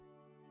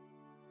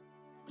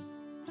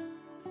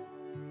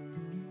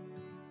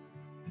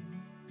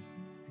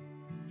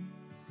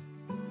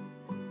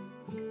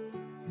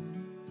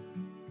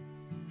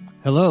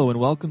Hello and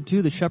welcome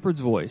to The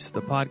Shepherd's Voice,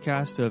 the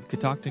podcast of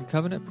Ketoctin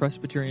Covenant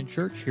Presbyterian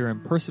Church here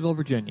in Percival,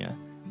 Virginia.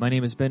 My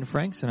name is Ben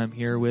Franks and I'm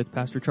here with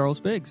Pastor Charles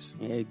Biggs.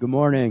 Hey, good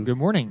morning. Good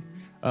morning.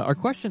 Our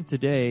question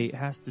today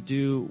has to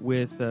do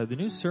with the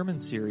new sermon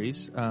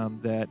series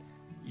that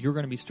you're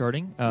going to be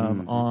starting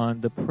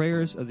on the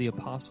prayers of the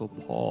Apostle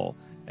Paul.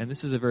 And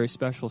this is a very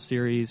special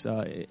series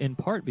in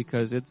part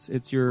because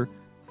it's your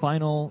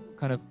final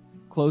kind of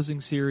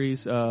closing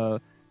series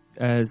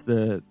as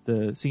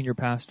the senior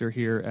pastor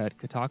here at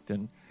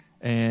Ketoctin.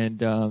 And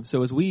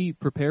so as we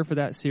prepare for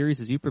that series,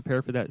 as you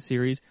prepare for that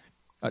series,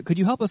 could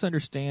you help us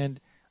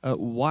understand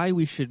why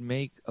we should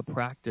make a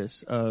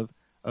practice of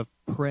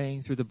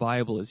praying through the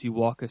Bible as you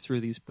walk us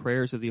through these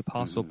prayers of the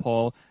Apostle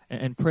Paul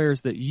and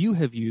prayers that you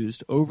have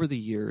used over the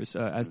years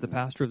as the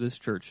pastor of this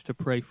church to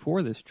pray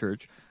for this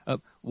church?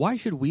 Why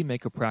should we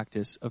make a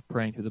practice of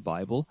praying through the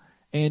Bible?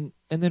 And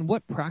then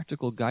what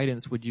practical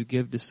guidance would you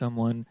give to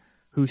someone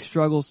who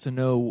struggles to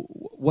know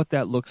what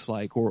that looks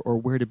like or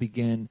where to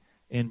begin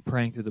in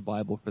praying through the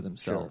Bible for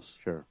themselves?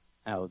 Sure.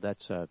 Oh,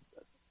 that's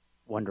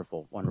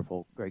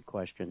wonderful, great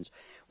questions.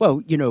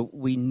 Well,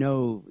 we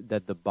know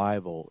that the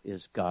Bible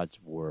is God's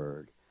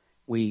Word.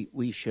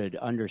 We should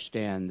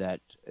understand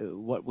that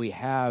what we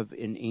have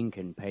in ink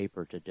and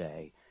paper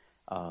today,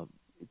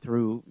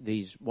 through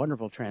these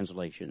wonderful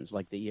translations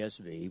like the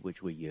ESV,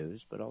 which we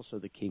use, but also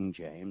the King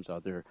James,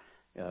 other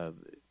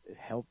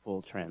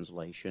helpful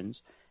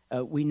translations,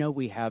 we know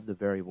we have the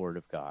very Word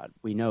of God.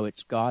 We know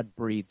it's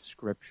God-breathed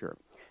Scripture.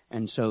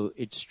 And so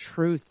it's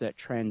truth that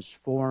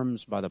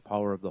transforms by the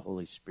power of the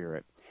Holy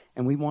Spirit.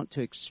 And we want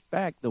to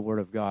expect the Word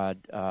of God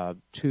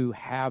to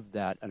have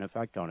that an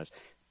effect on us.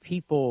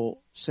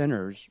 People,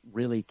 sinners,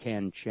 really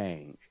can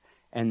change.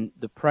 And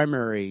the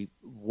primary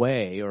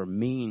way or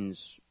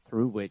means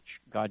through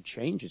which God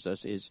changes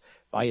us is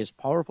by His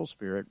powerful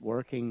Spirit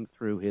working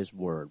through His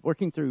Word,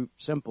 working through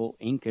simple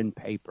ink and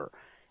paper.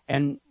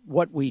 And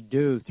what we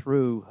do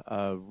through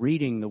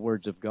reading the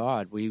words of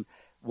God, we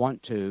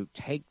want to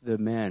take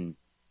them in,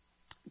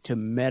 to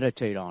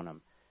meditate on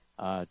them,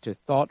 to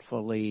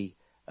thoughtfully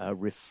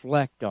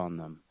reflect on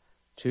them,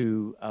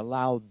 to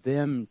allow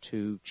them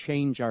to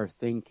change our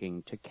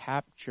thinking, to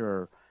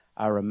capture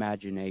our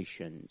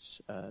imaginations,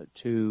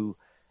 to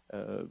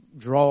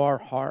draw our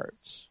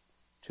hearts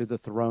to the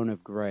throne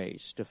of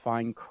grace, to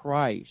find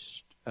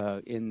Christ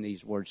in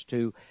these words,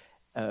 to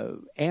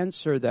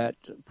answer that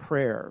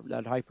prayer,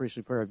 that high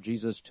priestly prayer of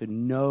Jesus, to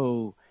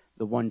know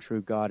the one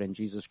true God and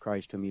Jesus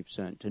Christ whom You've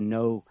sent, to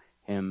know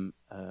Him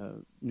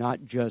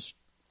not just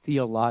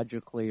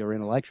theologically or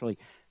intellectually,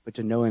 but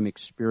to know Him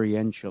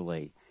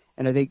experientially.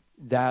 And I think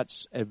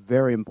that's a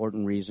very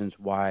important reasons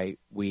why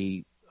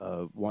we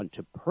want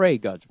to pray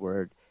God's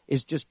Word,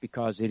 is just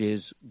because it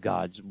is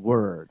God's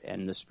Word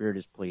and the Spirit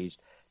is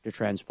pleased to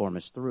transform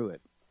us through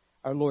it.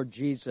 Our Lord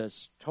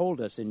Jesus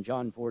told us in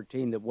John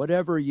 14 that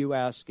whatever you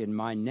ask in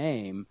my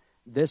name,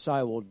 this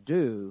I will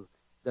do,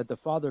 that the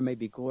Father may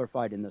be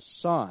glorified in the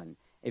Son.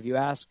 If you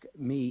ask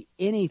me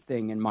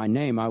anything in my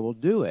name, I will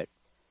do it.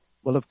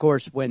 Well, of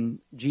course, when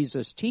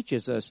Jesus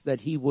teaches us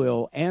that He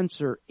will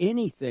answer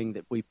anything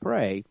that we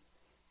pray,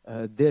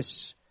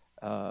 this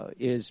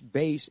is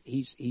based,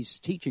 He's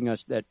teaching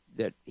us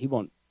that He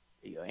won't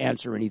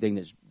answer anything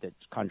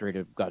that's contrary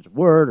to God's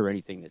Word or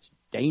anything that's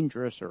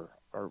dangerous or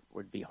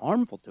would be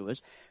harmful to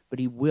us, but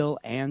He will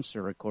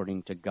answer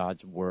according to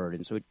God's Word.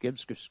 And so it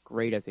gives us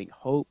great, I think,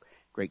 hope,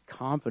 great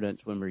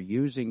confidence when we're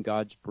using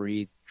God's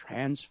breathed,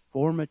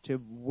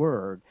 transformative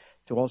Word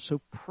to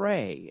also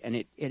pray.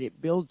 And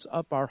it builds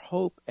up our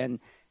hope and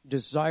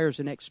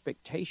desires and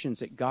expectations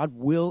that God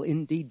will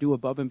indeed do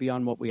above and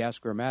beyond what we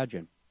ask or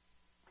imagine.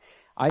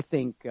 I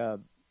think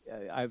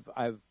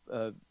I've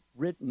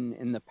written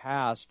in the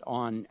past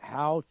on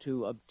how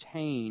to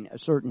obtain a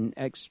certain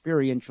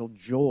experiential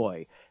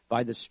joy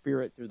by the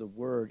Spirit through the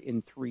Word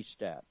in 3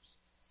 steps.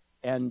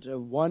 And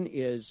one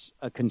is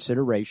a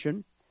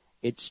consideration.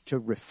 It's to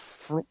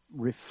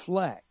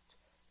reflect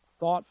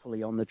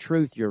thoughtfully on the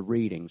truth you're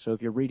reading. So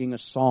if you're reading a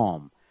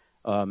psalm,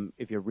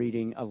 if you're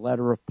reading a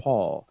letter of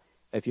Paul,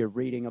 if you're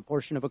reading a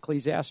portion of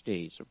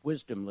Ecclesiastes, of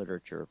wisdom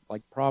literature,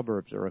 like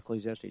Proverbs or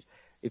Ecclesiastes,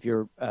 if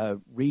you're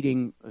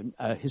reading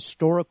a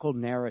historical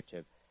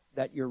narrative,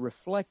 that you're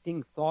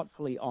reflecting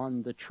thoughtfully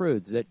on the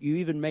truths, that you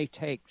even may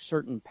take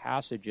certain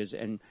passages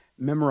and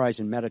memorize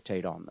and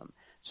meditate on them.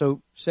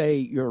 So say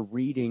you're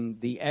reading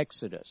the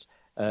Exodus,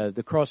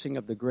 the crossing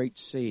of the Great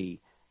Sea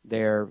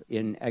there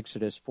in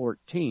Exodus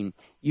 14.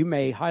 You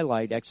may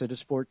highlight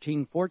Exodus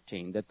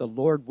 14:14, that the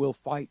Lord will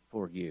fight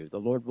for you. The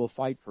Lord will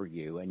fight for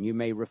you. And you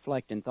may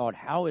reflect in thought,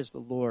 how is the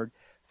Lord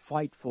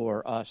fight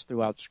for us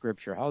throughout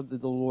Scripture? How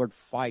did the Lord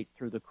fight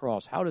through the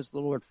cross? How does the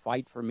Lord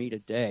fight for me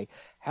today?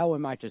 How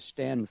am I to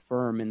stand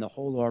firm in the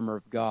whole armor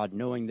of God,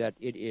 knowing that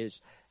it is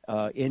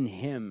in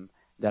Him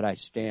that I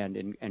stand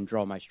and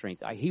draw my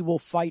strength? He will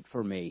fight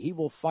for me. He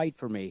will fight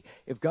for me.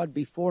 If God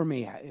be for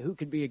me, who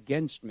can be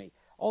against me?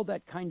 All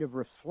that kind of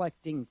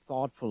reflecting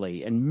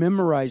thoughtfully and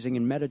memorizing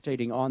and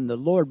meditating on the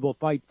Lord will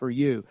fight for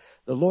you.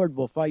 The Lord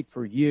will fight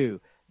for you.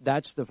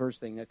 that's the first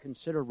thing, a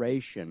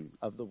consideration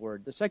of the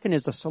Word. The second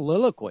is a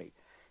soliloquy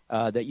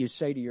that you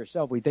say to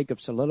yourself. We think of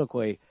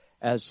soliloquy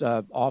as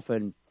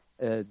often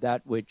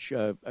that which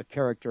a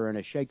character in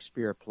a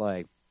Shakespeare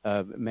play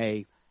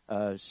may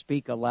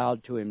speak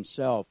aloud to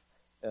himself.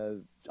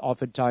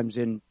 Oftentimes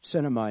in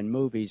cinema and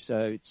movies,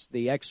 it's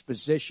the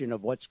exposition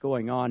of what's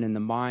going on in the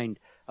mind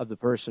of the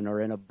person,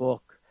 or in a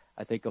book.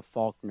 I think of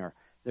Faulkner.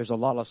 There's a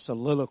lot of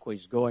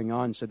soliloquies going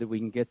on so that we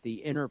can get the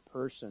inner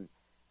person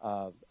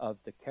of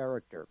the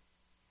character.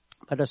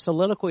 But a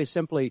soliloquy is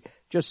simply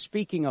just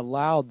speaking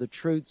aloud the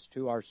truths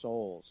to our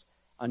souls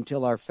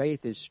until our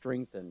faith is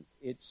strengthened.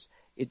 It's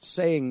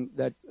saying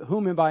that,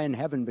 whom have I in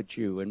heaven but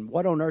you? And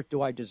what on earth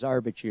do I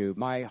desire but you?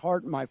 My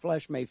heart and my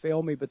flesh may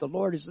fail me, but the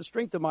Lord is the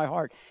strength of my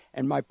heart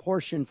and my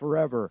portion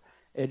forever.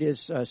 It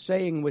is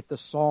saying with the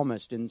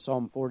psalmist in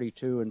Psalm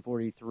 42 and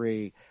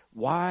 43,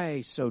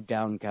 why so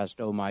downcast,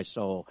 O my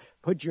soul?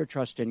 Put your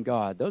trust in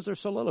God. Those are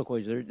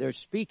soliloquies. They're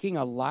speaking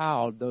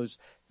aloud those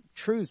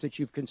truths that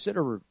you've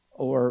considered.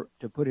 Or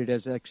to put it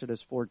as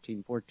Exodus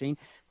 14:14,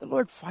 the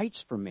Lord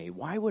fights for me.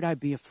 Why would I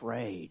be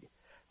afraid?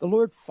 The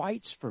Lord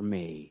fights for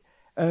me.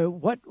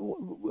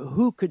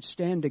 Who could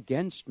stand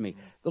against me?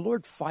 The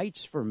Lord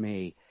fights for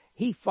me.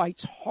 He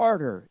fights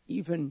harder,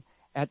 even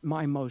at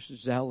my most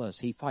zealous.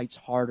 He fights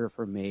harder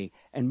for me,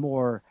 and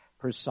more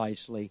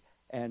precisely,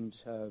 and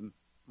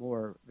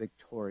more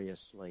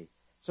victoriously.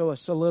 So a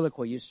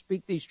soliloquy, you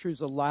speak these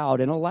truths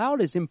aloud. And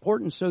aloud is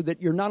important so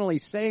that you're not only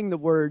saying the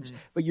words,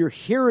 but you're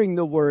hearing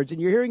the words,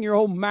 and you're hearing your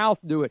own mouth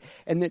do it.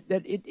 And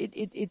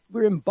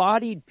we're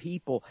embodied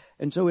people.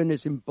 And so in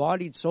this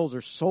embodied souls,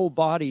 or soul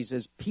bodies,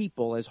 as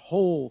people, as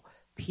whole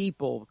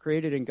people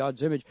created in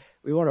God's image,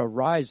 we want to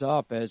rise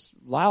up as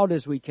loud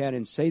as we can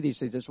and say these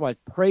things. That's why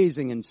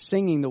praising and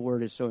singing the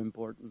word is so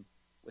important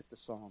with the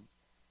psalm.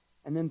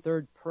 And then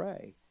third,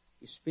 pray.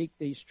 You speak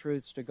these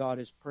truths to God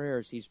as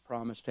prayers He's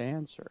promised to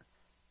answer.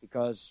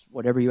 Because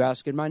whatever you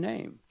ask in my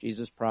name,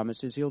 Jesus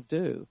promises He'll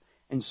do.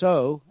 And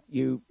so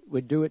you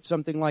would do it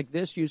something like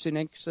this, using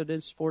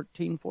Exodus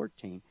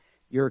 14:14.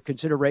 Your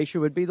consideration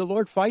would be, the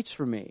Lord fights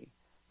for me.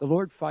 The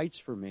Lord fights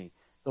for me.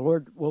 The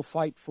Lord will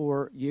fight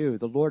for you.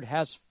 The Lord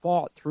has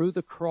fought through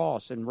the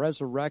cross and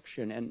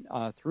resurrection, and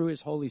through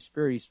His Holy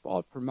Spirit. He's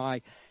fought for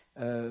my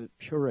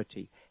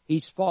purity.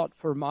 He's fought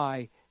for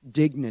my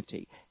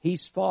dignity.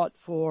 He's fought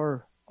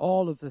for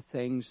all of the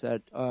things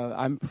that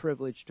I'm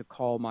privileged to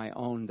call my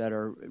own, that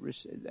are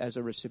as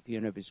a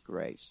recipient of His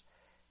grace.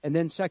 And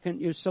then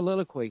second, your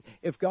soliloquy.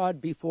 If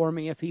God be for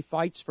me, if He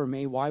fights for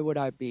me, why would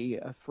I be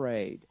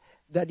afraid?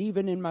 That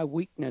even in my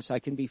weakness, I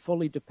can be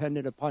fully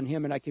dependent upon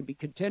Him, and I can be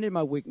content in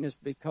my weakness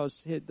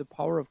because the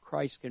power of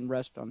Christ can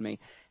rest on me.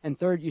 And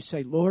third, you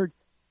say, Lord,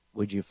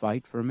 would you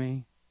fight for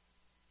me?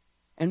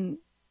 And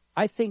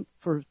I think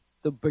for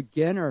the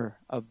beginner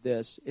of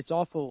this, it's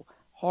awful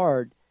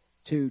hard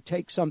to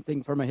take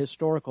something from a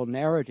historical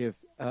narrative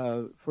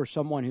for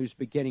someone who's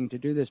beginning to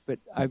do this. But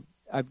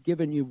I've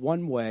given you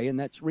one way, and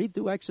that's read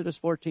through Exodus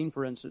 14,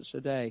 for instance,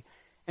 today,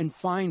 and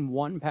find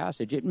one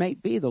passage. It may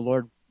be the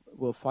Lord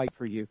will fight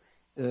for you.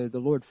 The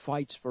Lord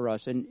fights for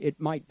us, and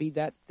it might be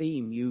that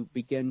theme you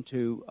begin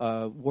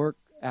to work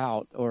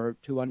out or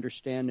to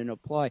understand and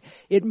apply.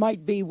 It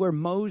might be where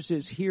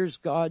Moses hears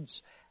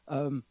God's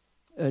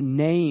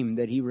name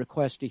that he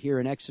requests to hear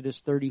in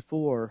Exodus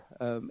 34,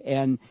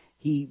 and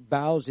he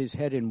bows his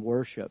head in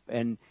worship,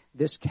 and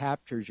this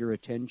captures your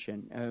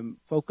attention.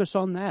 Focus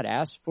on that.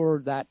 Ask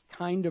for that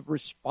kind of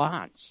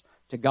response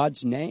to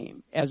God's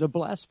name as a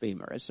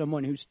blasphemer, as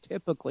someone who's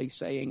typically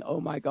saying,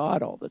 oh my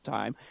God, all the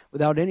time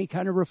without any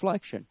kind of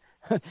reflection.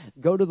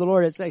 Go to the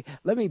Lord and say,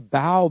 let me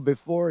bow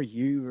before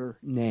your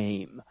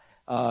name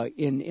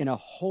in a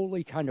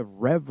holy kind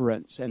of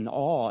reverence and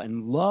awe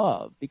and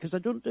love, because I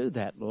don't do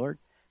that, Lord.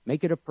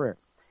 Make it a prayer.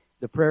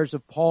 The prayers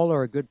of Paul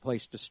are a good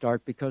place to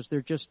start because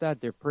they're just that.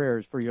 They're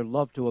prayers for your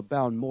love to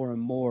abound more and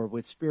more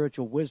with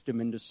spiritual wisdom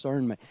and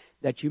discernment,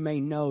 that you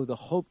may know the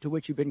hope to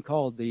which you've been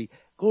called, the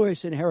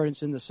glorious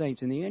inheritance in the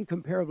saints, and the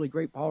incomparably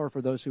great power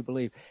for those who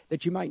believe,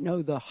 that you might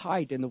know the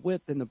height and the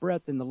width and the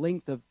breadth and the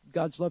length of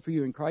God's love for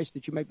you in Christ,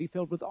 that you might be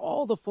filled with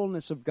all the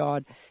fullness of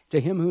God, to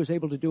Him who is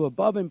able to do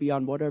above and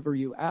beyond whatever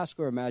you ask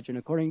or imagine,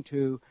 according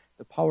to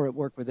the power at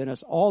work within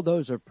us. All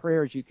those are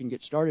prayers you can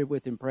get started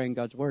with in praying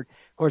God's Word.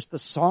 Of course, the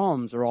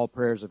Psalms are all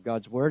prayers of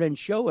God's Word, and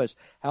show us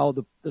how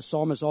the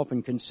psalmist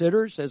often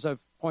considers, as I've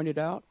pointed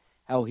out,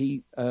 how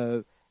he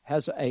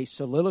has a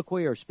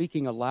soliloquy or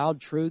speaking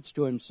aloud truths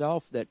to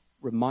himself that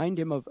remind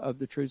him of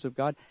the truths of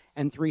God,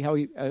 and three,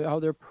 how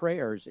they're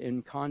prayers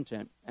in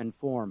content and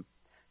form.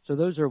 So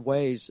those are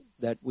ways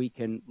that we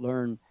can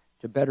learn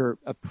to better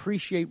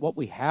appreciate what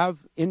we have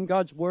in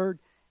God's Word,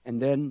 and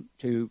then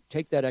to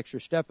take that extra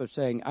step of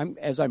saying,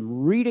 as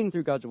I'm reading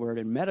through God's Word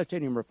and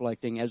meditating and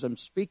reflecting, as I'm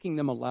speaking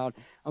them aloud,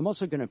 I'm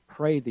also going to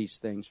pray these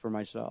things for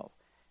myself.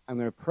 I'm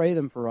going to pray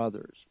them for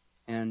others.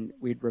 And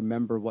we'd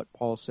remember what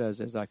Paul says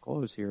as I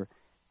close here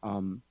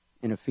in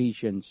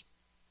Ephesians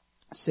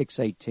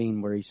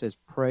 6:18, where he says,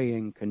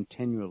 praying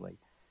continually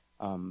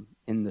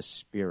in the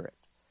Spirit.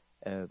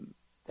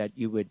 that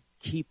you would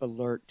keep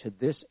alert to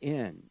this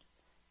end,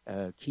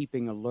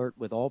 keeping alert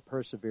with all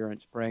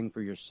perseverance, praying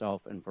for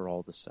yourself and for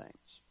all the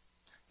saints.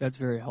 That's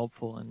very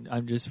helpful, and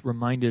I'm just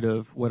reminded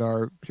of what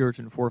our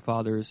Puritan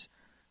forefathers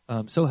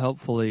so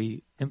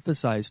helpfully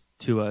emphasized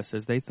to us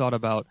as they thought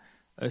about,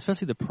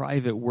 especially the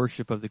private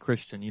worship of the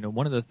Christian. You know,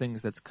 one of the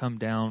things that's come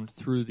down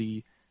through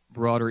the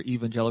broader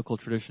evangelical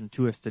tradition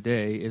to us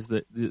today is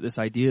that this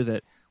idea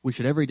that we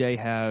should every day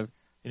have,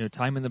 you know,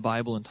 time in the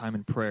Bible and time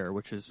in prayer,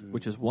 which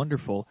is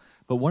wonderful.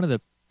 But one of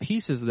the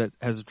pieces that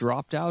has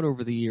dropped out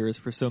over the years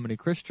for so many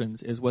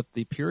Christians is what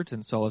the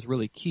Puritans saw as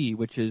really key,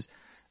 which is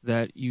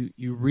that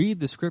you read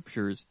the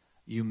Scriptures,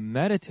 you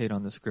meditate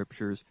on the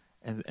Scriptures,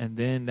 and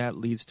then that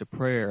leads to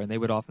prayer. And they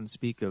would often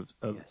speak of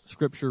Yes.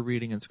 Scripture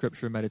reading and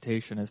Scripture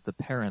meditation as the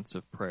parents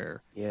of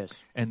prayer. Yes.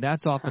 And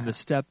that's often the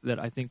step that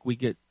I think we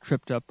get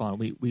tripped up on.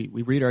 We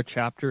read our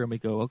chapter and we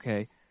go,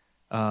 okay,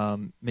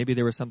 maybe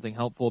there was something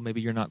helpful,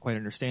 maybe you're not quite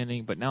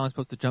understanding, but now I'm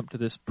supposed to jump to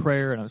this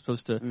prayer, and I'm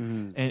supposed to,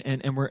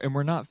 and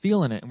we're not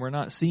feeling it, and we're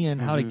not seeing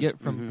how to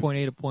get from point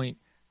A to point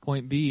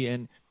B,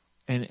 and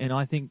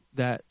I think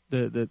that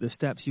the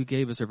steps you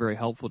gave us are very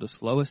helpful to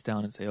slow us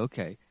down and say,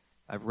 okay,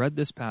 I've read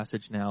this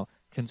passage now,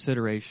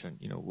 consideration,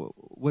 you know,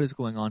 what is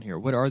going on here?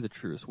 What are the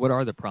truths? What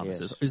are the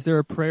promises? Yes. Is there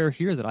a prayer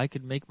here that I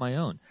could make my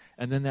own?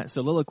 And then that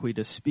soliloquy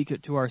to speak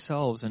it to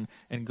ourselves and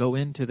go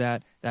into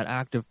that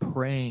act of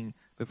praying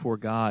before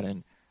God,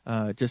 and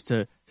just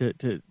to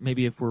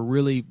maybe, if we're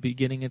really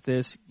beginning at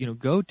this, you know,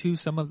 go to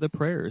some of the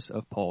prayers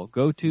of Paul,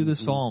 go to the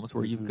Psalms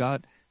where you've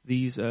got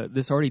these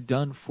this already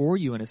done for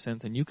you in a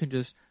sense, and you can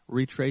just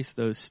retrace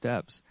those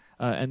steps.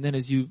 And then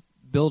as you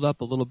build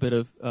up a little bit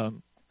of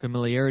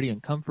familiarity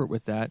and comfort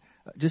with that,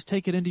 just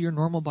take it into your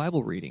normal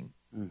Bible reading,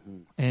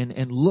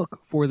 and look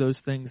for those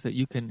things that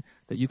you can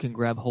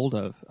grab hold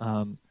of.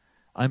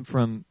 I'm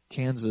from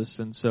Kansas,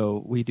 and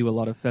so we do a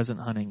lot of pheasant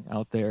hunting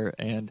out there.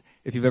 And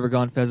if you've ever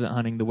gone pheasant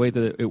hunting, the way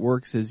that it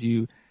works is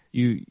you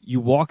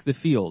walk the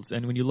fields,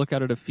 and when you look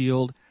out at a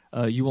field,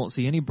 you won't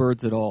see any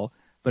birds at all.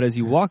 But as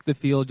you walk the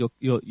field,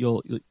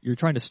 you're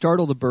trying to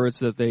startle the birds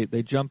so that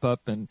they jump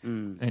up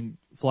and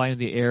fly in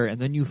the air,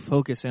 and then you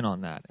focus in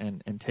on that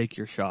and take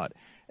your shot.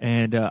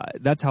 And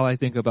that's how I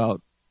think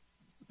about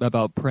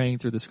praying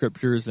through the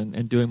Scriptures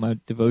and doing my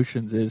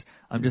devotions. Is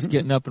I'm just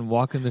getting up and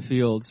walking the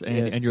fields,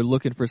 and you're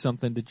looking for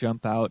something to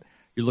jump out.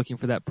 You're looking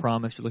for that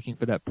promise. You're looking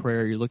for that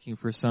prayer. You're looking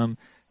for some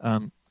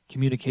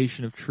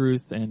communication of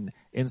truth and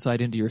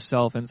insight into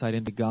yourself, insight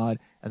into God,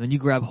 and then you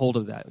grab hold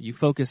of that. You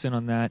focus in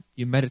on that.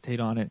 You meditate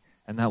on it,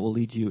 and that will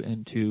lead you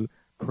into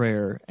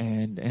prayer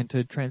and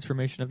to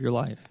transformation of your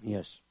life.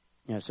 Yes.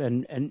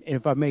 And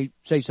if I may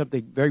say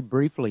something very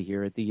briefly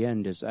here at the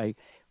end, is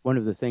one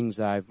of the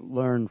things I've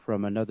learned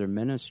from another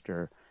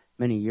minister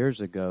many years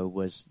ago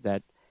was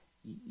that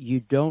you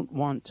don't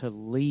want to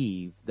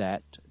leave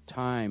that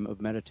time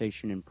of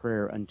meditation and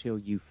prayer until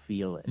you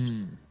feel it.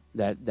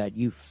 That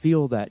you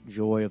feel that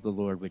joy of the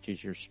Lord, which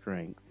is your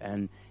strength.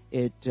 And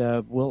it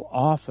will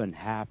often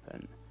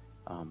happen,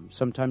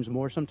 sometimes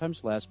more,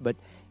 sometimes less, but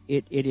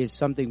it is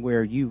something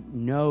where you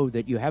know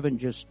that you haven't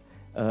just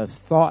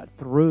thought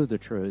through the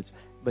truths,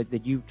 but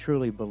that you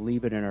truly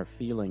believe it and are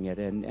feeling it.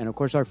 And of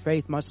course our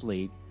faith must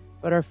lead,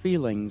 but our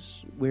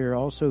feelings, we're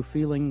also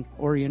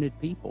feeling-oriented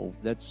people.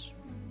 That's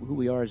who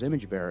we are as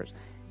image bearers.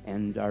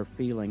 And our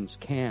feelings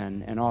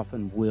can and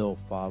often will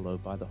follow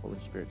by the Holy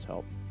Spirit's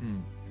help.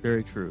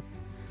 Very true.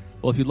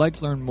 Well, if you'd like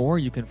to learn more,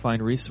 you can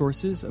find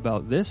resources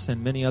about this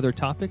and many other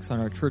topics on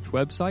our church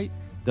website,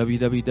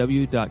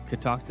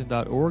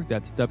 www.ketoctin.org.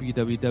 That's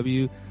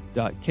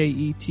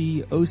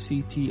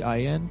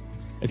www.ketoctin.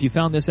 If you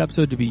found this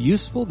episode to be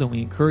useful, then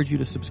we encourage you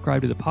to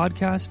subscribe to the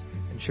podcast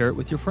and share it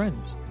with your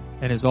friends.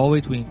 And as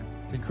always, we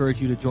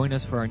encourage you to join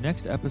us for our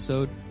next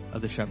episode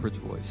of The Shepherd's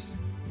Voice.